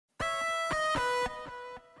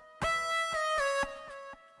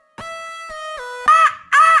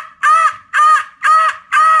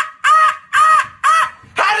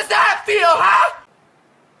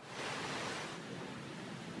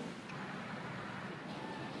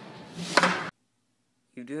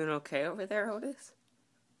You doing okay over there, Otis?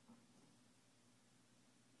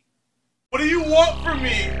 What do you want from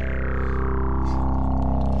me?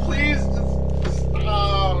 Please, just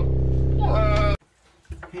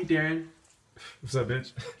Hey, Darren. What's up,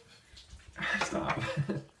 bitch? Stop.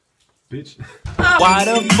 Bitch. Why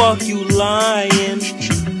the fuck you lying?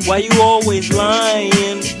 Why you always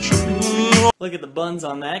lying? Look at the buns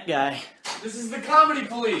on that guy. This is the comedy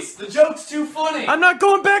police. The joke's too funny. I'm not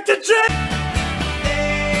going back to jail!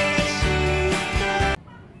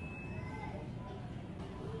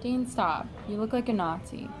 Dean, stop. You look like a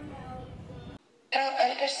Nazi. I don't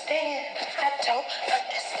understand. I don't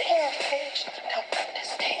understand, bitch. Don't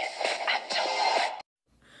understand. I don't.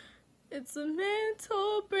 It's a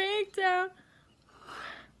mental breakdown.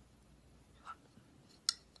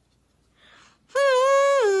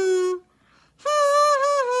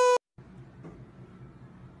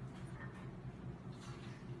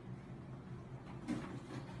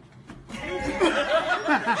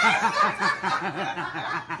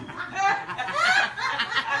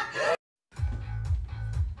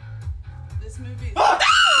 This movie.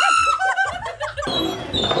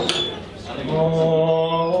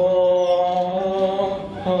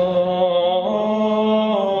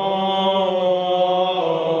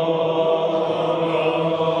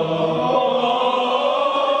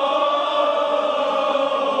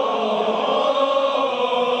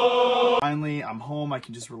 Finally, I'm home. I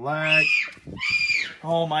can just relax.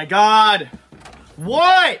 Oh my God.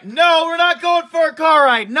 What? No, we're not going for a car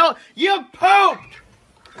ride. No, you pooped.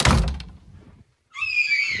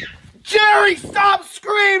 Jerry, stop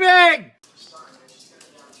screaming!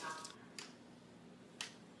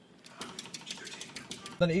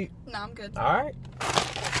 Gonna eat. No, I'm good. Alright.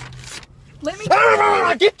 Let me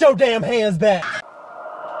Get your damn hands back!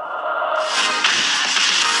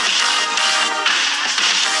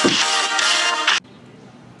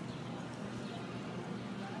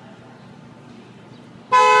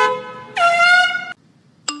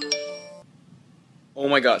 Oh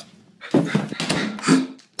my God.